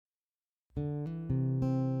Hey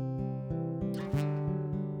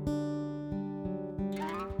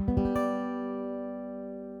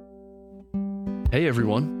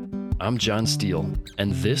everyone, I'm John Steele,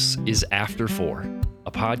 and this is After 4,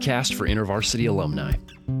 a podcast for InterVarsity alumni.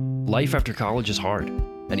 Life after college is hard,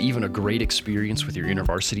 and even a great experience with your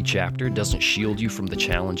InterVarsity chapter doesn't shield you from the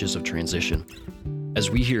challenges of transition. As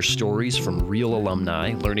we hear stories from real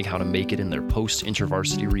alumni learning how to make it in their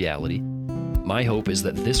post-InterVarsity reality, my hope is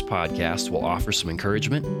that this podcast will offer some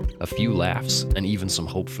encouragement, a few laughs, and even some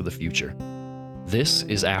hope for the future. This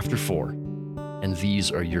is After 4, and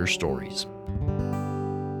these are your stories.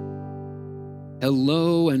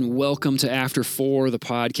 Hello and welcome to After 4, the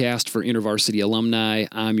podcast for InterVarsity alumni.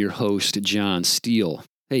 I'm your host, John Steele.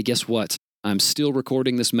 Hey, guess what? I'm still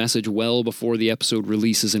recording this message well before the episode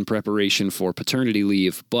releases in preparation for paternity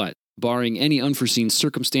leave, but barring any unforeseen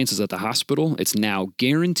circumstances at the hospital, it's now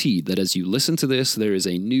guaranteed that as you listen to this, there is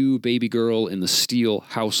a new baby girl in the Steele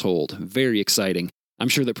household. Very exciting. I'm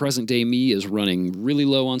sure that present-day me is running really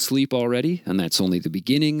low on sleep already, and that's only the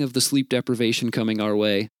beginning of the sleep deprivation coming our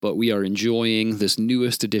way, but we are enjoying this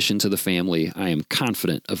newest addition to the family. I am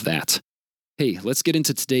confident of that. Hey, let's get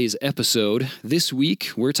into today's episode. This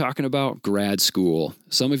week, we're talking about grad school.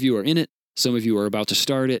 Some of you are in it, some of you are about to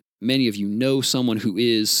start it, many of you know someone who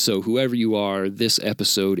is, so whoever you are, this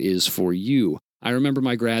episode is for you. I remember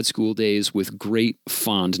my grad school days with great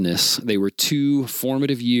fondness. They were 2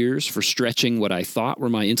 formative years for stretching what I thought were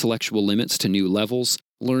my intellectual limits to new levels,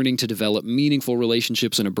 learning to develop meaningful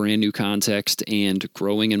relationships in a brand new context, and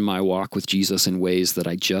growing in my walk with Jesus in ways that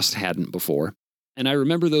I just hadn't before. And I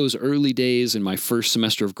remember those early days in my first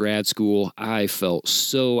semester of grad school. I felt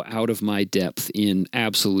so out of my depth in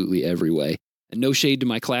absolutely every way. And no shade to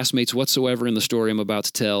my classmates whatsoever in the story I'm about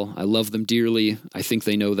to tell. I love them dearly. I think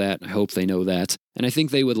they know that. I hope they know that. And I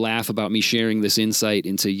think they would laugh about me sharing this insight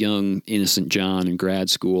into young, innocent John in grad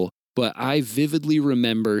school. But I vividly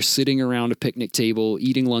remember sitting around a picnic table,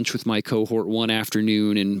 eating lunch with my cohort one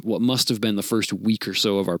afternoon in what must have been the first week or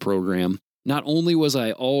so of our program. Not only was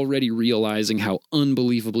I already realizing how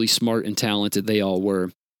unbelievably smart and talented they all were,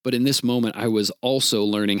 but in this moment, I was also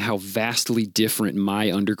learning how vastly different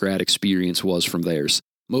my undergrad experience was from theirs.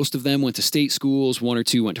 Most of them went to state schools, 1 or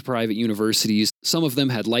 2 went to private universities. Some of them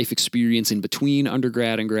had life experience in between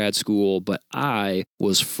undergrad and grad school, but I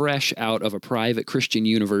was fresh out of a private Christian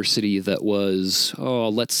university that was,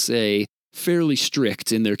 let's say, fairly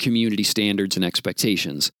strict in their community standards and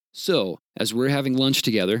expectations. So, as we're having lunch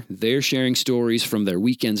together, they're sharing stories from their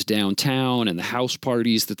weekends downtown and the house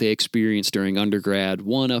parties that they experienced during undergrad,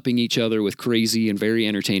 one-upping each other with crazy and very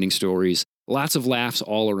entertaining stories. Lots of laughs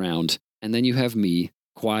all around. And then you have me,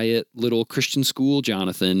 quiet little Christian school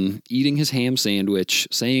Jonathan, eating his ham sandwich,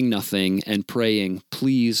 saying nothing, and praying,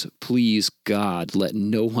 please, please, God, let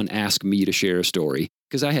no one ask me to share a story,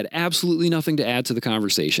 because I had absolutely nothing to add to the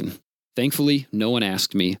conversation. Thankfully, no one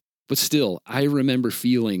asked me. But still, I remember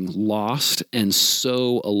feeling lost and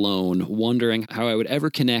so alone, wondering how I would ever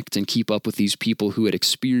connect and keep up with these people who had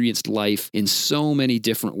experienced life in so many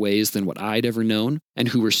different ways than what I'd ever known, and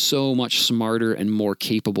who were so much smarter and more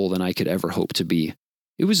capable than I could ever hope to be.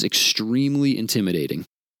 It was extremely intimidating.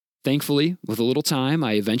 Thankfully, with a little time,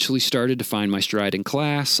 I eventually started to find my stride in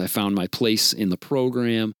class, I found my place in the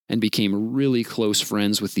program, and became really close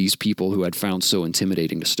friends with these people who I'd found so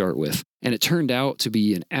intimidating to start with. And it turned out to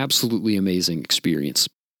be an absolutely amazing experience.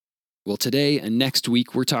 Well, today and next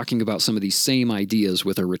week, we're talking about some of these same ideas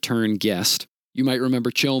with a return guest. You might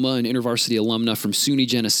remember Choma, an InterVarsity alumna from SUNY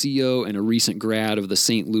Geneseo and a recent grad of the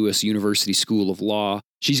St. Louis University School of Law.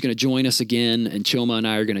 She's going to join us again, and Choma and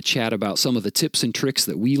I are going to chat about some of the tips and tricks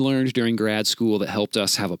that we learned during grad school that helped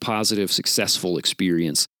us have a positive, successful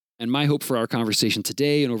experience. And my hope for our conversation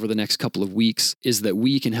today and over the next couple of weeks is that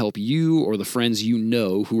we can help you or the friends you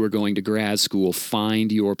know who are going to grad school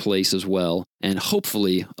find your place as well, and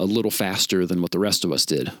hopefully a little faster than what the rest of us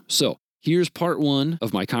did. So, here's part 1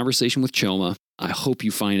 of my conversation with Choma. I hope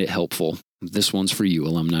you find it helpful. This one's for you,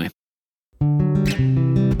 alumni.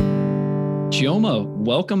 Choma,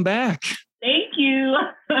 welcome back. Thank you.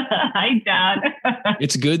 Hi, John.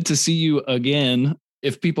 It's good to see you again.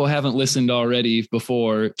 If people haven't listened already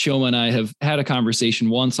before, Choma and I have had a conversation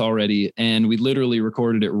once already, and we literally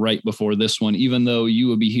recorded it right before this one, even though you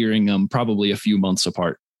will be hearing them probably a few months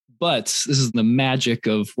apart. But this is the magic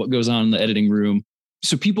of what goes on in the editing room.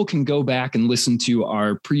 So people can go back and listen to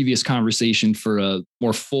our previous conversation for a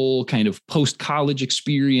more full kind of post-college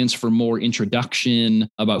experience, for more introduction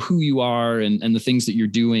about who you are and the things that you're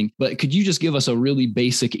doing. But could you just give us a really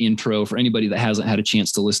basic intro for anybody that hasn't had a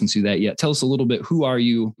chance to listen to that yet? Tell us a little bit, who are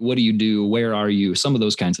you? What do you do? Where are you? Some of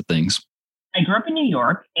those kinds of things. I grew up in New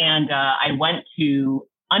York, and I went to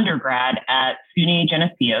undergrad at SUNY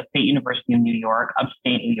Geneseo, State University of New York,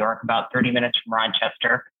 upstate New York, about 30 minutes from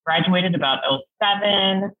Rochester. Graduated about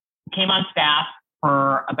 '07, came on staff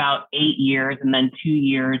for about 8 years, and then 2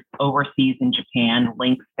 years overseas in Japan,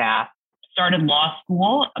 Link staff. Started law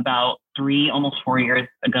school about almost 4 years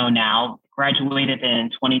ago now. Graduated in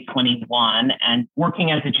 2021 and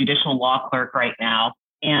working as a judicial law clerk right now.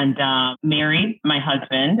 And married my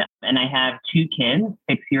husband, and I have 2 kids,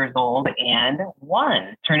 6 years old and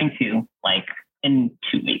 1 turning 2, like in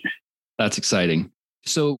 2 weeks. That's exciting.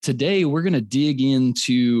 So today we're going to dig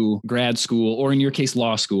into grad school, or in your case,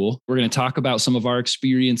 law school. We're going to talk about some of our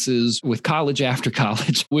experiences with college after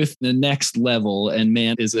college, with the next level. And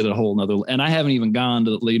man, is it a whole nother, and I haven't even gone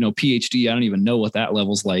to, PhD. I don't even know what that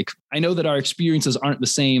level's like. I know that our experiences aren't the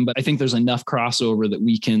same, but I think there's enough crossover that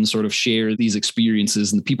we can sort of share these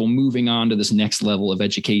experiences, and the people moving on to this next level of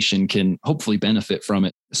education can hopefully benefit from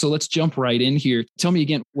it. So let's jump right in here. Tell me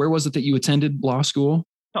again, where was it that you attended law school?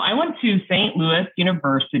 So I went to St. Louis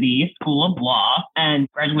University School of Law and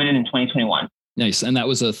graduated in 2021. Nice. And that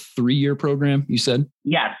was a 3-year program, you said?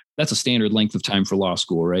 Yes. That's a standard length of time for law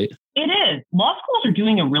school, right? It is. Law schools are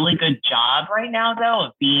doing a really good job right now, though,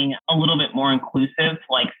 of being a little bit more inclusive to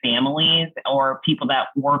like families or people that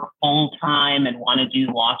work full time and want to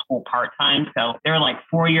do law school part time. So they're like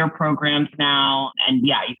 4-year programs now. And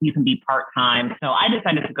yeah, you can be part time. So I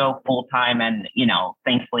decided to go full time, and,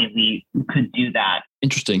 thankfully we could do that.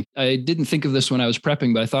 Interesting. I didn't think of this when I was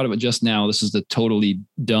prepping, but I thought of it just now. This is the totally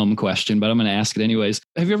dumb question, but I'm going to ask it anyways.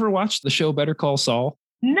 Have you ever watched the show Better Call Saul?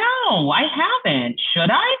 No, I haven't.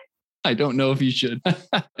 Should I? I don't know if you should.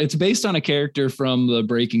 It's based on a character from the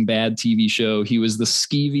Breaking Bad TV show. He was the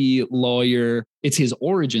skeevy lawyer. It's his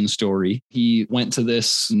origin story. He went to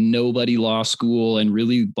this nobody law school and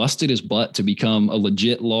really busted his butt to become a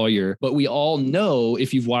legit lawyer. But we all know,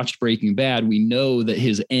 if you've watched Breaking Bad, we know that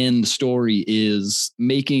his end story is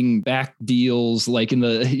making back deals, like in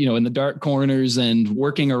the dark corners and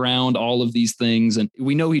working around all of these things. And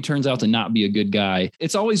we know he turns out to not be a good guy.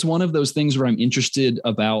 It's always one of those things where I'm interested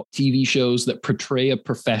about TV shows that portray a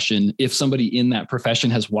profession. If somebody in that profession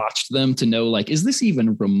has watched them, to know, like, is this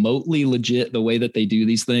even remotely legit the way that they do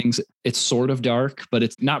these things? It's sort of dark, but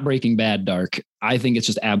it's not Breaking Bad dark. I think it's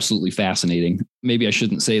just absolutely fascinating. Maybe I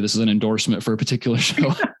shouldn't say this is an endorsement for a particular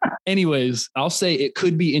show. Anyways, I'll say it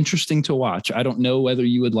could be interesting to watch. I don't know whether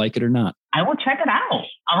you would like it or not. I will check it out.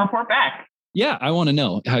 I'll report back. Yeah, I want to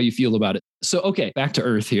know how you feel about it. So, okay, back to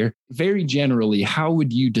earth here. Very generally, how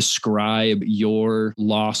would you describe your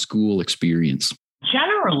law school experience?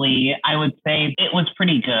 Generally, I would say it was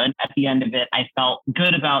pretty good. At the end of it, I felt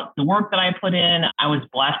good about the work that I put in. I was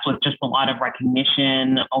blessed with just a lot of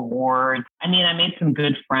recognition, awards. I mean, I made some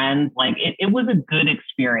good friends. Like, it was a good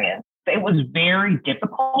experience. It was very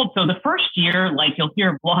difficult. So the first year, like you'll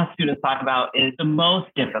hear law students talk about, is the most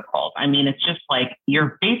difficult. I mean, it's just like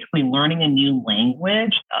you're basically learning a new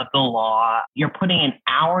language of the law. You're putting in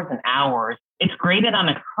hours and hours. It's graded on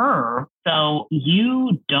a curve. So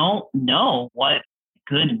you don't know what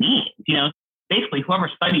good means. Basically, whoever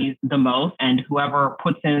studies the most and whoever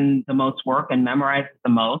puts in the most work and memorizes the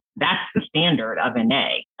most, that's the standard of an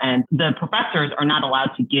A. And the professors are not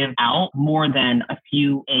allowed to give out more than a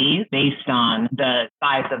few A's based on the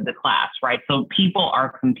size of the class, right? So people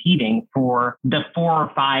are competing for the 4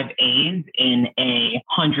 or 5 A's in a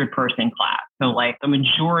 100-person class. So like the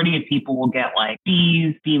majority of people will get like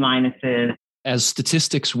B's, B minuses. As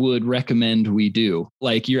statistics would recommend we do.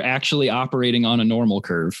 Like, you're actually operating on a normal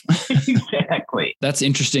curve. Exactly. That's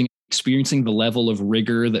interesting. Experiencing the level of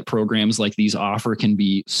rigor that programs like these offer can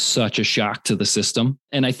be such a shock to the system.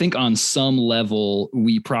 And I think on some level,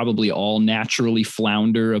 we probably all naturally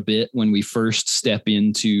flounder a bit when we first step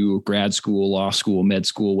into grad school, law school, med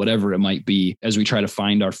school, whatever it might be, as we try to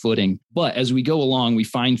find our footing. But as we go along, we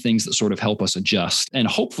find things that sort of help us adjust and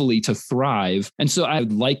hopefully to thrive. And so I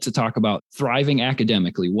would like to talk about thriving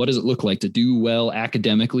academically. What does it look like to do well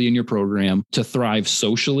academically in your program, to thrive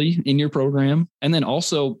socially in your program? And then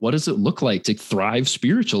also, what does it look like to thrive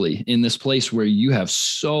spiritually in this place where you have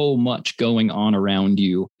so much going on around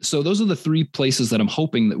you? So those are the 3 places that I'm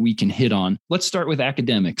hoping that we can hit on. Let's start with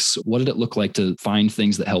academics. What did it look like to find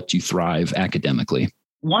things that helped you thrive academically?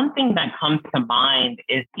 One thing that comes to mind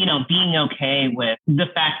is, being okay with the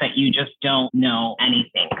fact that you just don't know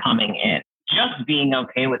anything coming in. Just being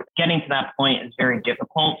okay with getting to that point is very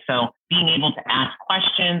difficult. So being able to ask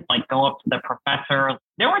questions, like go up to the professor.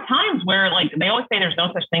 There were times where, like, they always say there's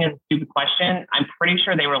no such thing as a stupid question. I'm pretty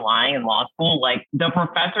sure they were lying in law school. Like, the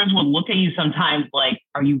professors would look at you sometimes like,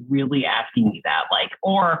 are you really asking me that? Like,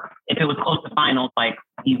 or if it was close to finals, like,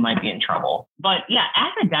 you might be in trouble. But yeah,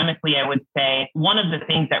 academically, I would say one of the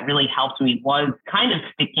things that really helped me was kind of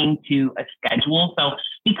sticking to a schedule. So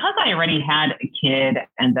because I already had a kid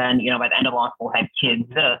and then, by the end of law school had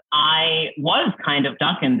kids, I was kind of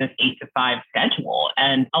stuck in this 8 to 5 schedule.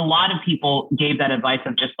 And a lot of people gave that advice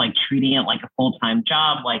of just like treating it like a full-time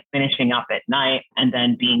job, like finishing up at night and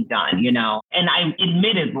then being done, And I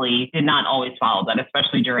admittedly did not always follow that,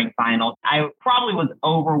 especially during finals. I probably was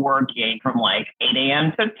overworking from like 8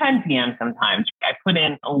 a.m. to 10 p.m. sometimes. I put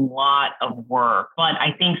in a lot of work, but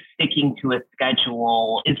I think sticking to a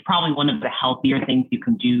schedule is probably one of the healthier things you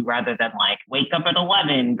can do rather than like wake up at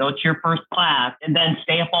 11, go to your first class and then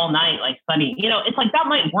stay up all night, like studying. It's like that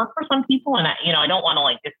might work for some people. And I don't want to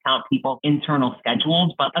like discount people's internal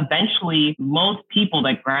schedules, but eventually most people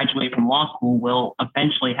that graduate from law school will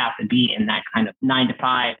eventually have to be in that kind of 9 to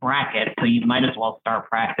 5 bracket. So you might as well start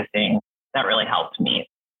practicing. That really helped me.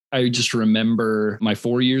 I just remember my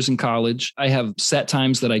 4 years in college. I have set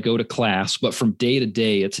times that I go to class, but from day to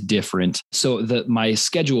day, it's different. So my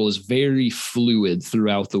schedule is very fluid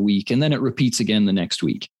throughout the week. And then it repeats again the next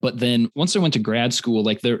week. But then once I went to grad school,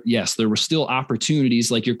 like there were still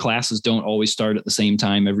opportunities, like your classes don't always start at the same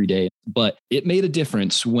time every day. But it made a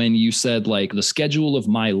difference when you said like the schedule of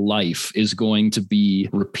my life is going to be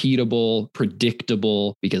repeatable,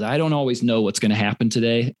 predictable, because I don't always know what's going to happen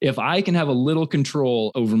today. If I can have a little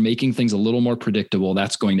control over making things a little more predictable,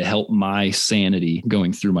 that's going to help my sanity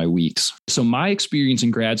going through my weeks. So my experience in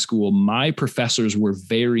grad school, my professors were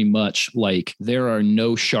very much like, there are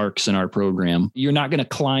no sharks in our program. You're not going to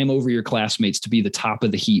climb over your classmates to be the top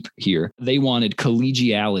of the heap here. They wanted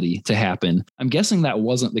collegiality to happen. I'm guessing that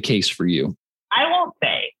wasn't the case for you. I will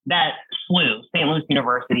say that SLU, St. Louis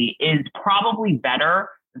University, is probably better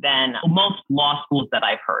than most law schools that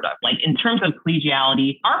I've heard of. Like in terms of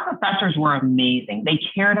collegiality, our professors were amazing. They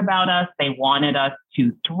cared about us. They wanted us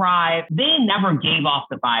to thrive. They never gave off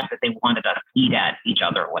the vibe that they wanted us to eat at each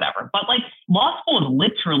other or whatever. But like law school is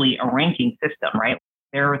literally a ranking system, right?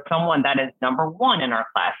 There is someone that is number 1 in our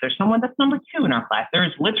class. There's someone that's number 2 in our class.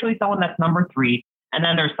 There's literally someone that's number 3. And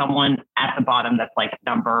then there's someone at the bottom that's like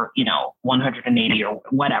number, 180 or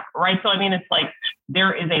whatever, right? So, it's like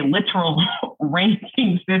there is a literal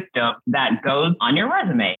ranking system that goes on your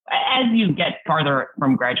resume. As you get farther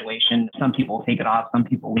from graduation, some people take it off, some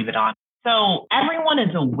people leave it on. So everyone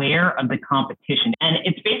is aware of the competition, and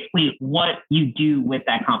it's basically what you do with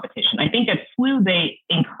that competition. I think at SLU, they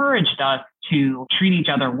encouraged us to treat each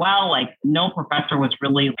other well. Like no professor was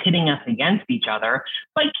really pitting us against each other,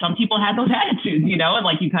 but some people had those attitudes, and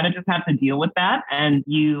like you kind of just have to deal with that. And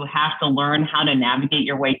you have to learn how to navigate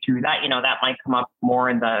your way through that. That might come up more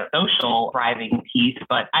in the social thriving piece,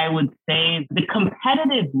 but I would say the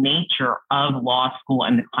competitive nature of law school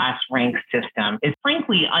and the class rank system is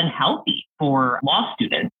frankly unhealthy for law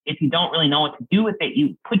students. If you don't really know what to do with it,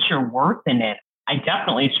 you put your worth in it. I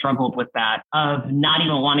definitely struggled with that of not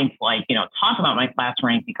even wanting to talk about my class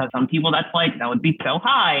rank, because some people that would be so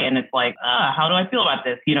high. And it's like, how do I feel about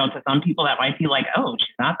this? To some people that might be like, oh,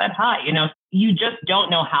 she's not that high. You just don't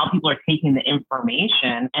know how people are taking the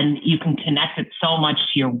information, and you can connect it so much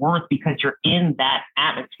to your worth because you're in that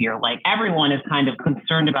atmosphere. Like everyone is kind of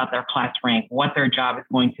concerned about their class rank, what their job is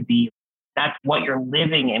going to be. That's what you're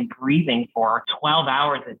living and breathing for 12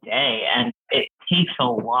 hours a day. And it takes a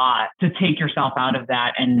lot to take yourself out of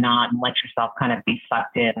that and not let yourself kind of be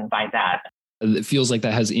sucked in by that. It feels like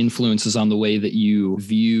that has influences on the way that you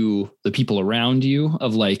view the people around you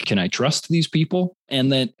of like, can I trust these people?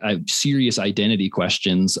 And then I have serious identity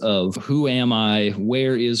questions of who am I?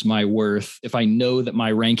 Where is my worth? If I know that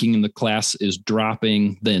my ranking in the class is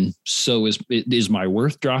dropping, then so is my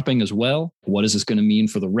worth dropping as well? What is this going to mean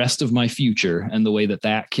for the rest of my future and the way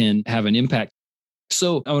that can have an impact?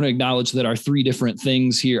 So I want to acknowledge that our 3 different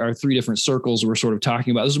things here, our 3 different circles we're sort of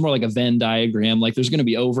talking about, this is more like a Venn diagram. Like there's going to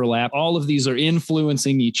be overlap. All of these are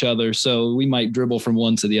influencing each other. So we might dribble from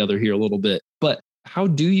one to the other here a little bit. But how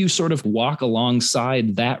do you sort of walk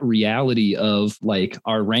alongside that reality of like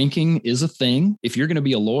our ranking is a thing? If you're going to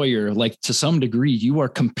be a lawyer, like to some degree, you are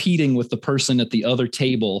competing with the person at the other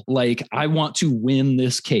table. Like, I want to win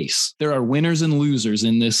this case. There are winners and losers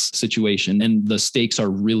in this situation, and the stakes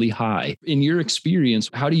are really high. In your experience,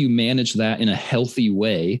 how do you manage that in a healthy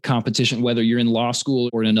way? Competition, whether you're in law school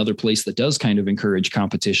or in another place that does kind of encourage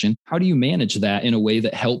competition, how do you manage that in a way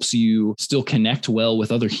that helps you still connect well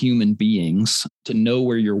with other human beings, to know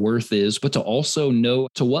where your worth is, but to also know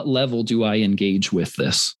to what level do I engage with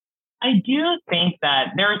this? I do think that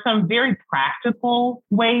there are some very practical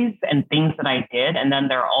ways and things that I did. And then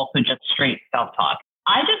there are also just straight self-talk.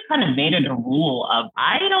 I just kind of made it a rule of,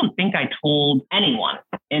 I don't think I told anyone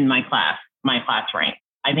in my class rank.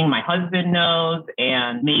 I think my husband knows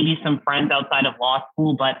and maybe some friends outside of law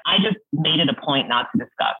school, but I just made it a point not to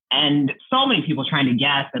discuss. And so many people trying to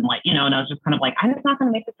guess and and I was just kind of like, I'm just not going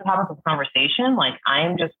to make this a topic of conversation. Like,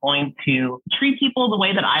 I'm just going to treat people the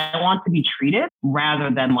way that I want to be treated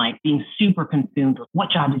rather than being super consumed with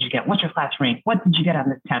what job did you get? What's your class rank? What did you get on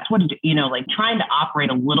this test? What did you, trying to operate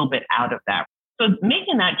a little bit out of that. So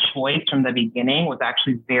making that choice from the beginning was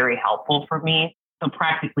actually very helpful for me. So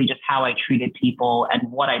practically just how I treated people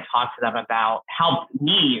and what I talked to them about helped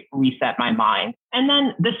me reset my mind. And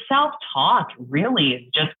then the self-talk really is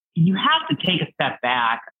just, you have to take a step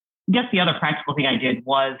back. I guess the other practical thing I did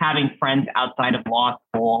was having friends outside of law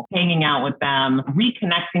school, hanging out with them,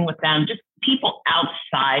 reconnecting with them, just people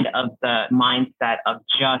outside of the mindset of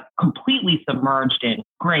just completely submerged in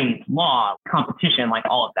grades, law, competition,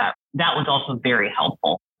 all of that. That was also very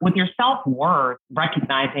helpful. With your self-worth,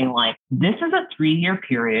 recognizing this is a 3-year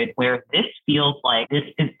period where this feels like this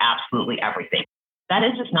is absolutely everything. That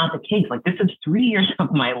is just not the case. This is 3 years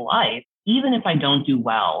of my life. Even if I don't do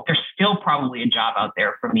well, there's still probably a job out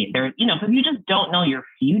there for me. There, because you just don't know your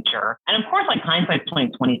future. And of course, hindsight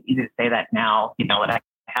 2020, it's easy to say that now, that I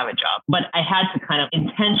have a job. But I had to kind of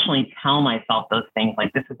intentionally tell myself those things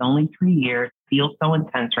this is only 3 years, feels so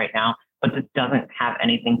intense right now, but this doesn't have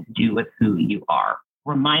anything to do with who you are.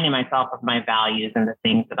 Reminding myself of my values and the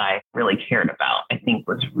things that I really cared about, I think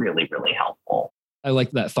was really, really helpful. I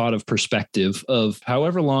like that thought of perspective of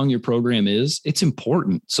however long your program is, it's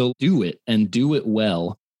important. So do it and do it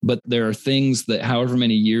well. But there are things that however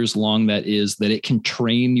many years long that is, that it can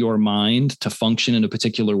train your mind to function in a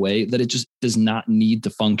particular way that it just does not need to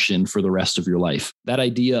function for the rest of your life. That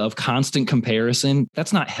idea of constant comparison,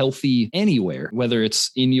 that's not healthy anywhere, whether it's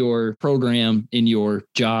in your program, in your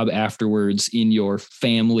job afterwards, in your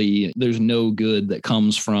family. There's no good that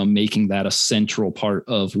comes from making that a central part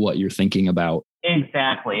of what you're thinking about.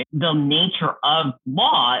 Exactly. The nature of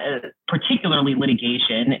law, particularly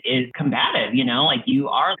litigation, is combative. You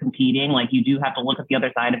are competing. You do have to look at the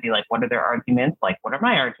other side and be what are their arguments? What are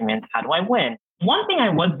my arguments? How do I win? One thing I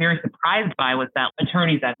was very surprised by was that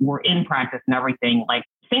attorneys that were in practice and everything,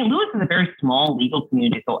 St. Louis is a very small legal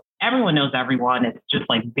community, so everyone knows everyone. It's just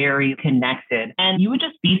very connected. And you would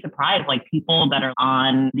just be surprised, people that are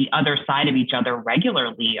on the other side of each other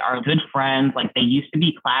regularly are good friends. They used to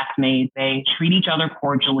be classmates. They treat each other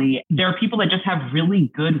cordially. There are people that just have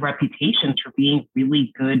really good reputations for being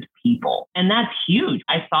really good people. And that's huge.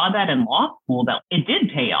 I saw that in law school that it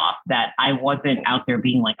did pay off, that I wasn't out there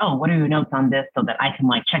being oh, what are your notes on this so that I can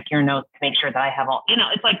check your notes to make sure that I have all,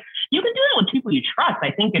 it's you can do it with people you trust.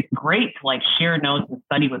 I think it's great to share notes and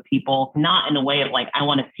study with people, not in a way of I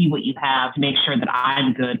want to see what you have to make sure that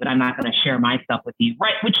I'm good, but I'm not going to share my stuff with you,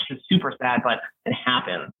 right? Which is super sad, but it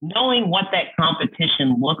happens. Knowing what that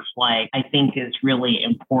competition looks like, I think is really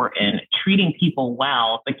important. Treating people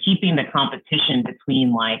well, but keeping the competition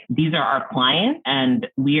between these are our clients and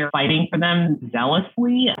we are fighting for them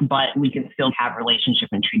zealously, but we can still have a relationship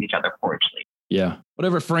and treat each other cordially. Yeah.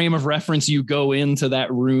 Whatever frame of reference you go into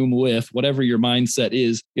that room with, whatever your mindset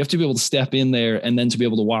is, you have to be able to step in there and then to be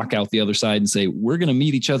able to walk out the other side and say, we're going to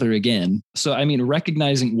meet each other again. So,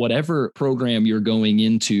 recognizing whatever program you're going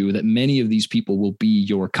into, that many of these people will be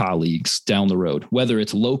your colleagues down the road, whether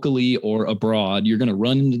it's locally or abroad, you're going to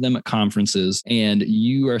run into them at conferences and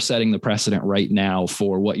you are setting the precedent right now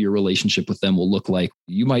for what your relationship with them will look like.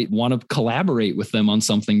 You might want to collaborate with them on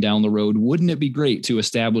something down the road. Wouldn't it be great to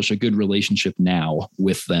establish a good relationship now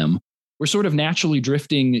with them? We're sort of naturally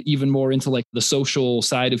drifting even more into the social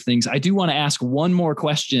side of things. I do want to ask one more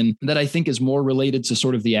question that I think is more related to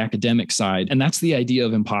sort of the academic side. And that's the idea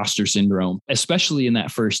of imposter syndrome, especially in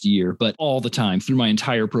that first year, but all the time through my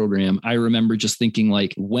entire program. I remember just thinking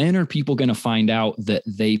when are people going to find out that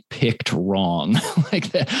they picked wrong?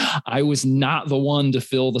 That I was not the one to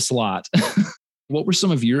fill the slot. What were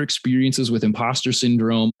some of your experiences with imposter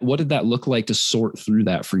syndrome? What did that look like to sort through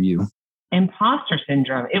that for you? Imposter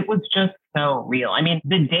syndrome, it was just so real.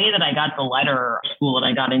 The day that I got the letter school that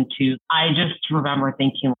I got into, I just remember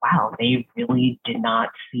thinking, wow, they really did not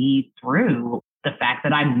see through the fact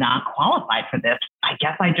that I'm not qualified for this. I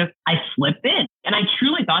guess I slipped in. And I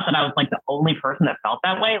truly thought that I was the only person that felt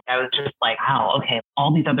that way. I was just wow, okay,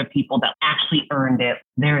 all these other people that actually earned it,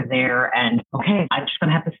 they're there. And okay, I'm just going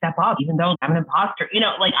to have to step up, even though I'm an imposter.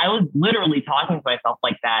 I was literally talking to myself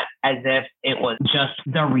like that as if it was just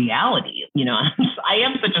the reality. I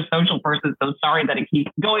am such a social person, so sorry that it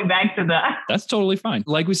keeps going back to That's totally fine.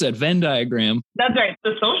 Like we said, Venn diagram. That's right.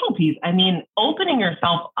 The social piece, opening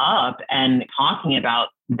yourself up and talking about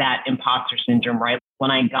that imposter syndrome, right? When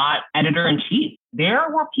I got editor-in-chief, there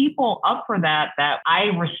were people up for that I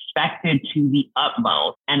respected to the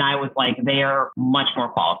utmost. And I was like, they are much more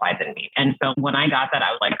qualified than me. And so when I got that,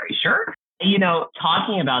 I was like, are you sure?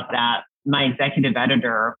 Talking about that, my executive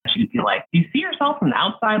editor, she would be like, do you see yourself from the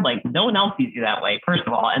outside? Like, no one else sees you that way, first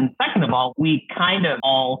of all. And second of all, we kind of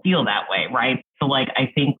all feel that way, right? So like,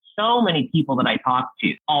 I think so many people that I talked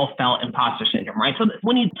to all felt imposter syndrome, right? So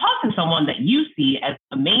when you talk to someone that you see as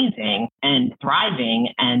amazing and thriving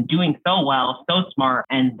and doing so well, so smart,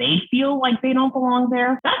 and they feel like they don't belong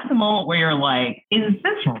there, that's the moment where you're like, is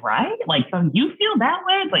this right? Like, so you feel that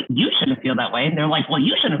way? It's like, you shouldn't feel that way. And they're like, well,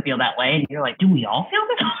 you shouldn't feel that way. And you're like, do we all feel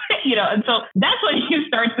this way? And so that's when you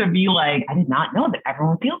start to be like, I did not know that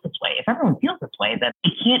everyone feels this way. If everyone feels this way, then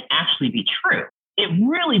it can't actually be true. It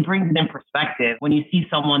really brings it in perspective when you see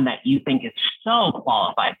someone that you think is so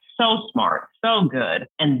qualified, so smart, so good,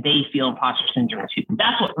 and they feel imposter syndrome too.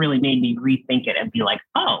 That's what really made me rethink it and be like,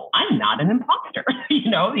 oh, I'm not an imposter,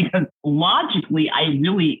 because logically, I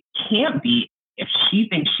really can't be. If she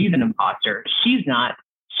thinks she's an imposter, she's not.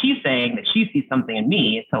 She's saying that she sees something in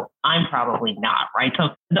me, so I'm probably not, right? So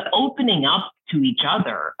the opening up to each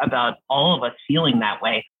other about all of us feeling that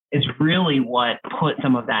way is really what put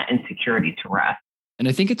some of that insecurity to rest. And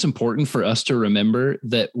I think it's important for us to remember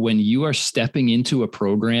that when you are stepping into a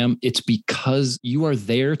program, it's because you are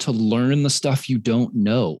there to learn the stuff you don't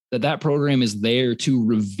know. That program is there to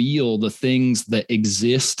reveal the things that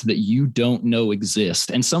exist that you don't know exist.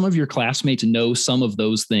 And some of your classmates know some of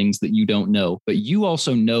those things that you don't know, but you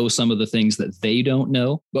also know some of the things that they don't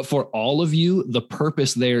know. But for all of you, the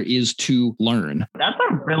purpose there is to learn. That's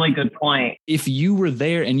a really good point. If you were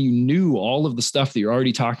there and you knew all of the stuff that you're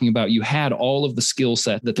already talking about, you had all of the skill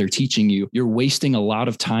set that they're teaching you, you're wasting a lot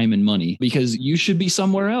of time and money because you should be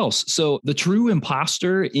somewhere else. So the true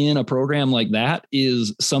imposter in a program like that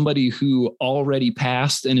is somebody who already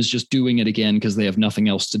passed and is just doing it again because they have nothing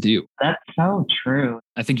else to do. That's so true.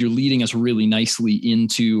 I think you're leading us really nicely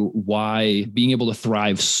into why being able to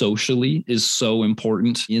thrive socially is so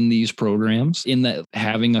important in these programs, in that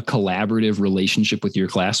having a collaborative relationship with your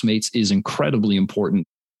classmates is incredibly important.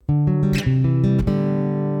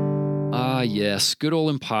 Yes, good old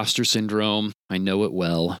imposter syndrome. I know it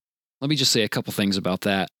well. Let me just say a couple things about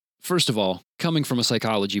that. First of all, coming from a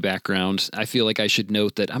psychology background, I feel like I should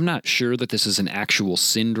note that I'm not sure that this is an actual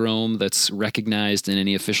syndrome that's recognized in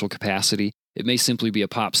any official capacity. It may simply be a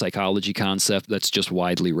pop psychology concept that's just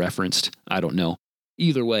widely referenced. I don't know.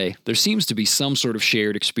 Either way, there seems to be some sort of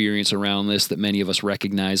shared experience around this that many of us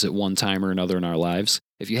recognize at one time or another in our lives.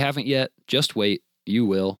 If you haven't yet, just wait. You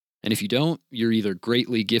will. And if you don't, you're either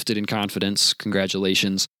greatly gifted in confidence,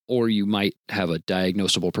 congratulations, or you might have a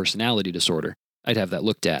diagnosable personality disorder. I'd have that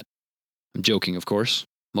looked at. I'm joking, of course,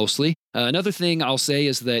 mostly. Another thing I'll say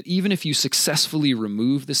is that even if you successfully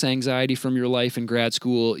remove this anxiety from your life in grad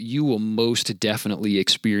school, you will most definitely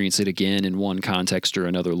experience it again in one context or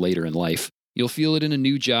another later in life. You'll feel it in a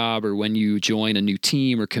new job or when you join a new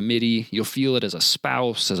team or committee. You'll feel it as a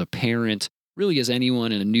spouse, as a parent, really as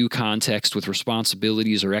anyone in a new context with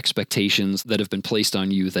responsibilities or expectations that have been placed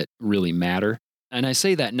on you that really matter. And I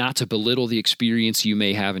say that not to belittle the experience you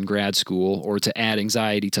may have in grad school or to add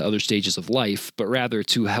anxiety to other stages of life, but rather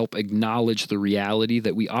to help acknowledge the reality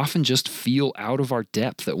that we often just feel out of our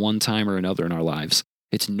depth at one time or another in our lives.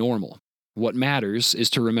 It's normal. What matters is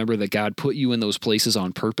to remember that God put you in those places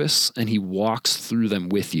on purpose and He walks through them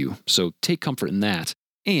with you. So take comfort in that.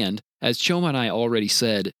 And as Choma and I already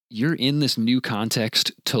said, you're in this new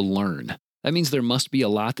context to learn. That means there must be a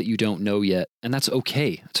lot that you don't know yet, and that's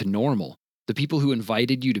okay. It's normal. The people who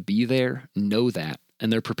invited you to be there know that,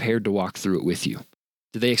 and they're prepared to walk through it with you.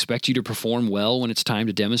 Do they expect you to perform well when it's time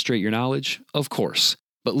to demonstrate your knowledge? Of course.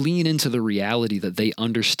 But lean into the reality that they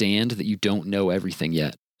understand that you don't know everything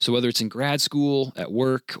yet. So whether it's in grad school, at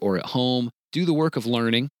work, or at home, do the work of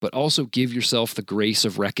learning, but also give yourself the grace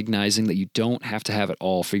of recognizing that you don't have to have it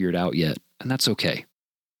all figured out yet, and that's okay.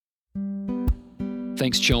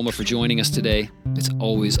 Thanks, Choma, for joining us today. It's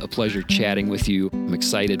always a pleasure chatting with you. I'm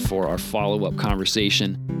excited for our follow-up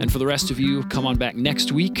conversation. And for the rest of you, come on back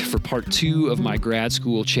next week for part 2 of my grad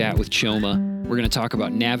school chat with Choma. We're going to talk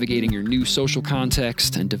about navigating your new social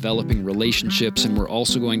context and developing relationships, and we're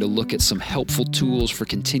also going to look at some helpful tools for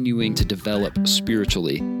continuing to develop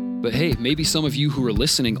spiritually. But hey, maybe some of you who are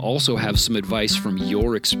listening also have some advice from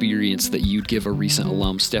your experience that you'd give a recent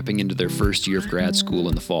alum stepping into their first year of grad school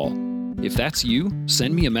in the fall. If that's you,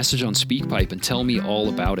 send me a message on SpeakPipe and tell me all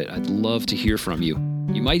about it. I'd love to hear from you.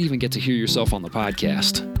 You might even get to hear yourself on the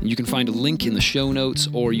podcast. You can find a link in the show notes,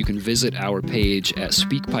 or you can visit our page at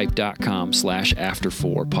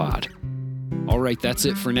speakpipe.com/after4pod. All right, that's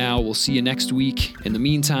it for now. We'll see you next week. In the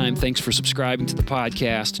meantime, thanks for subscribing to the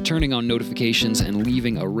podcast, turning on notifications, and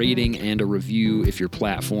leaving a rating and a review if your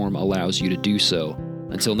platform allows you to do so.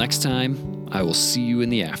 Until next time, I will see you in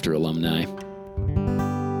the after, alumni.